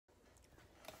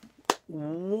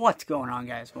What's going on,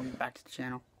 guys? Welcome back to the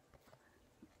channel.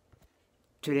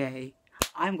 Today,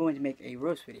 I'm going to make a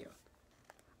roast video.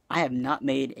 I have not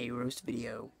made a roast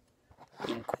video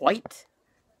in quite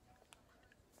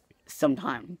some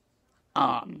time.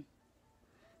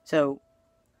 So,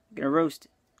 I'm gonna roast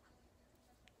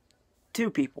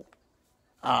two people.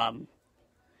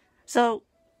 So,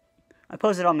 I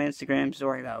posted on my Instagram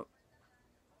story about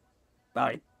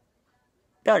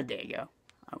a day ago,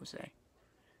 I would say.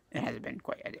 It hasn't been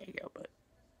quite a day ago, but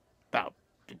about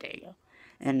a day ago.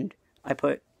 And I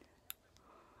put,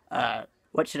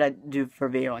 what should I do for a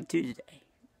video on Tuesday?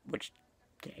 Which,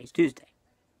 today's Tuesday.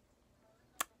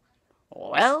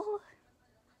 Well,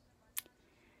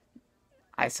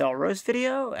 I saw a roast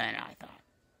video, and I thought,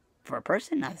 for a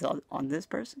person, I thought on this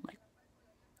person, like,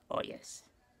 oh yes,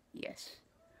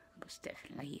 most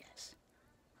definitely yes.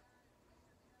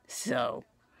 So,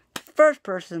 first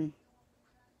person,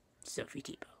 Sophie.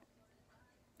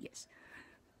 Yes.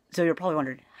 So you're probably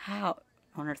wondering, how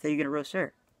on earth are you going to roast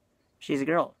her? She's a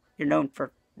girl. You're known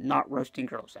for not roasting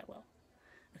girls that well.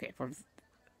 Okay.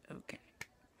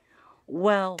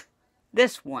 Well,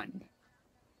 this one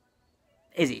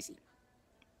is easy.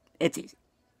 It's easy.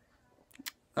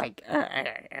 Like,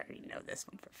 I already know this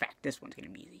one for a fact. This one's going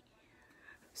to be easy.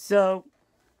 So,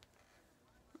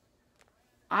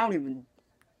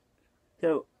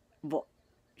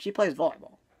 she plays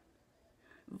volleyball.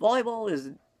 Volleyball is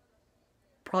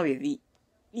probably the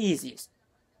easiest,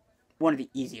 one of the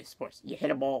easiest sports. You hit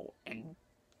a ball and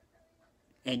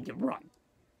you run.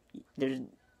 There's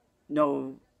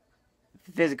no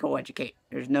physical education.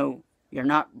 You're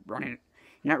not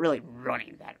really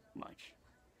running that much.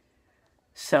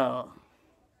 So,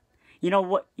 you know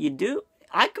what you do?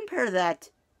 I compare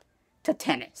that to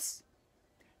tennis.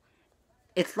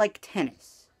 It's like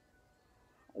tennis,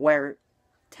 where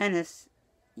tennis,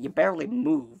 you barely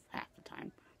move half the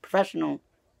time. Professional,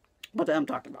 but I'm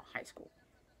talking about high school.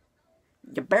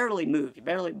 You barely move. You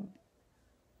barely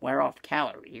wear off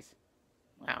calories.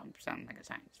 Wow, I'm sounding like a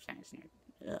science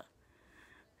nerd. Ugh.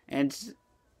 And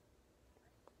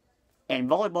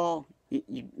volleyball,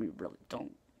 you really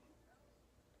don't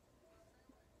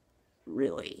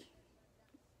really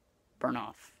burn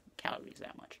off calories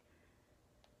that much.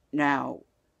 Now,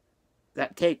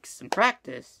 that takes some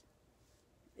practice.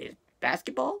 Is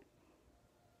basketball,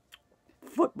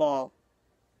 football,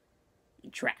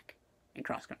 and track, and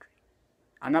cross country.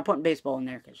 I'm not putting baseball in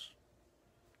there because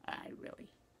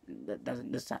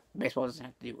baseball doesn't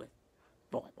have to do with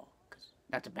volleyball, because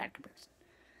that's a bad comparison.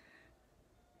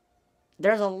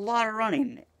 There's a lot of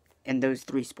running in those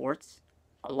three sports,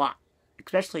 a lot,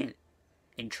 especially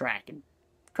in track and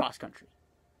cross country.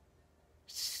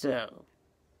 So,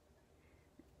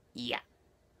 yeah,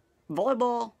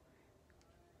 volleyball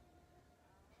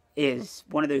is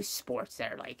one of those sports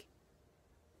that are, like,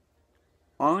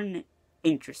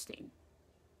 uninteresting.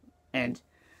 And,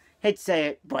 I hate to say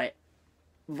it, but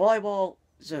volleyball,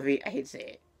 Sophie, I hate to say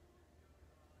it,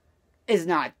 is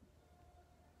not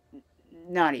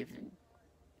even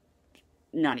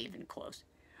close.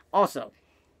 Also,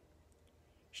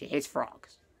 she hates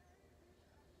frogs.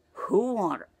 Who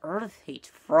on earth hates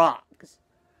frogs?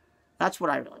 That's what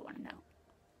I really want to know.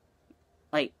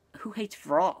 Like, who hates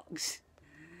frogs?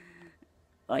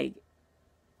 Like,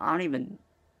 how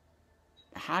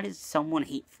does someone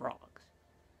hate frogs?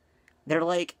 They're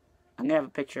like, I'm gonna have a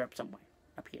picture up somewhere,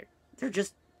 up here.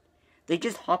 They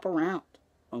just hop around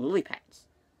on lily pads.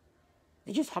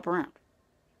 They just hop around.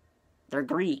 They're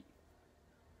green.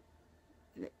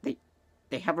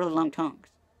 They have really long tongues.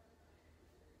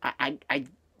 I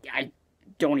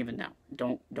don't even know.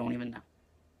 Don't even know.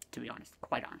 To be honest,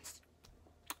 quite honest.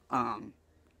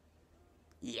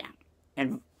 Yeah.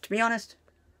 And to be honest,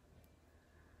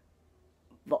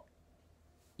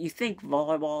 you think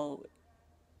volleyball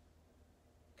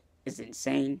is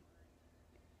insane?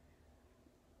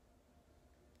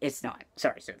 It's not.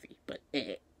 Sorry, Sophie, but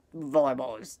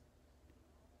volleyball is...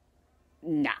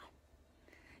 Nah.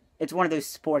 It's one of those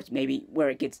sports, maybe,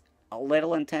 where it gets a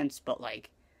little intense, but,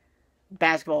 like,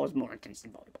 basketball is more intense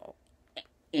than volleyball.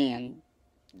 And,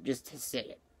 just to say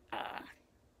it,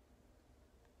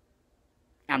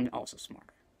 I'm also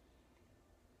smarter.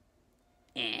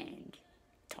 And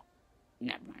tall.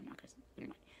 Never mind, I'm not gonna say.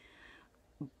 Never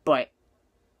mind. But,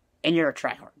 and you're a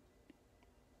tryhard.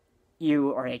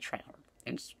 You are a tryhard.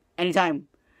 And anytime,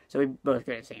 so we both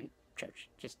go to the same church,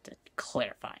 just to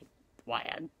clarify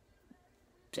why I'm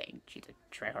saying she's a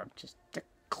tryhard, just to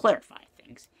clarify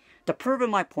things, to prove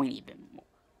my point even more.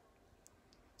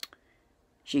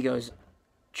 She goes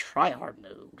tryhard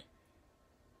mode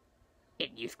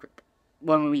in youth group.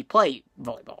 When we play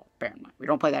volleyball, Bear in mind, we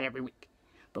don't play that every week.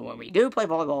 But when we do play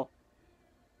volleyball,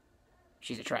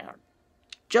 she's a tryhard.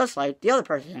 Just like the other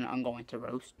person I'm going to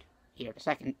roast here in a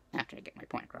second, after I get my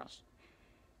point across.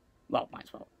 Well, might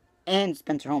as well. And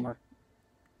Spencer Homer.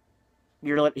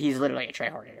 He's literally a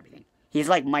tryhard at everything. He's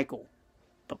like Michael,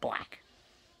 but black.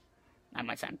 That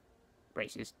might sound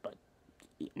racist, but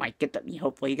you might get the,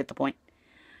 hopefully you get the point.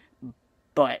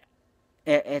 But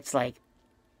it's like,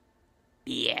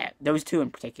 yeah, those two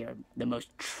in particular, the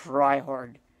most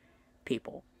try-hard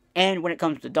people. And when it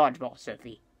comes to dodgeball,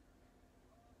 Sophie,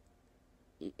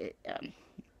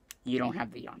 you don't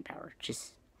have the arm power.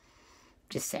 Just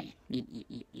saying,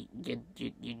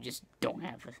 you just don't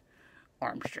have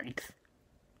arm strength.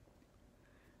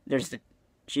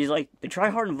 She's like the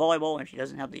try-hard in volleyball, and she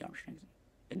doesn't have the arm strength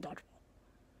in dodgeball.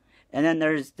 And then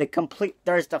there's the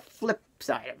flip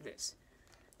side of this.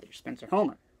 There's Spencer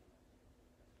Homer.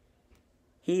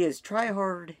 He is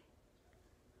try-hard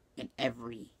in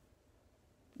maybe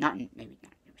not in every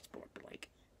sport, but like,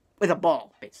 with a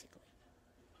ball, basically.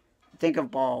 Think of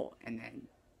ball, and then,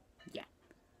 yeah.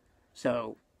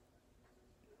 So,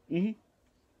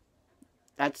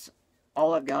 that's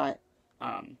all I've got.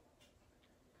 I'm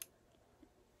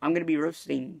gonna be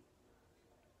roasting,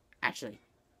 actually,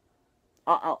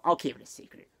 I'll keep it a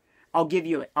secret. I'll give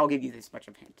you this much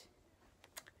of a hint.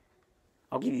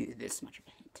 I'll give you this much of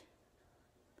a hint.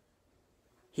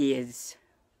 He's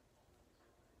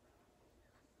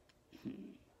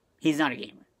not a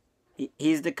gamer.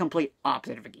 He's the complete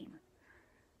opposite of a gamer.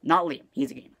 Not Liam, he's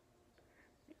a gamer.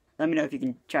 Let me know if you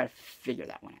can try to figure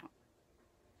that one out.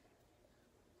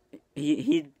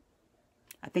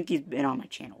 I think he's been on my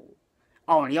channel.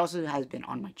 Oh, and he also has been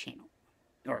on my channel.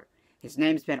 Or, his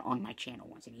name's been on my channel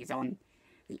once, and he's on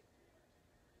the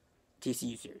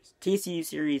TCU series. TCU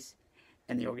series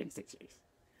and the Oregon State series.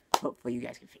 Hopefully you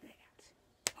guys can figure it out.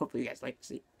 Hopefully you guys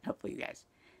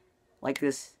like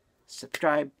this.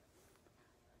 Subscribe.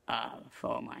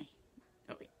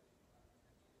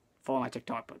 Follow my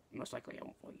TikTok, but most likely I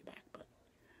won't follow you back, but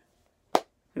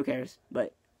who cares?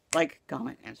 But like,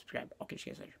 comment, and subscribe. I'll catch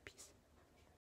you guys later. Peace.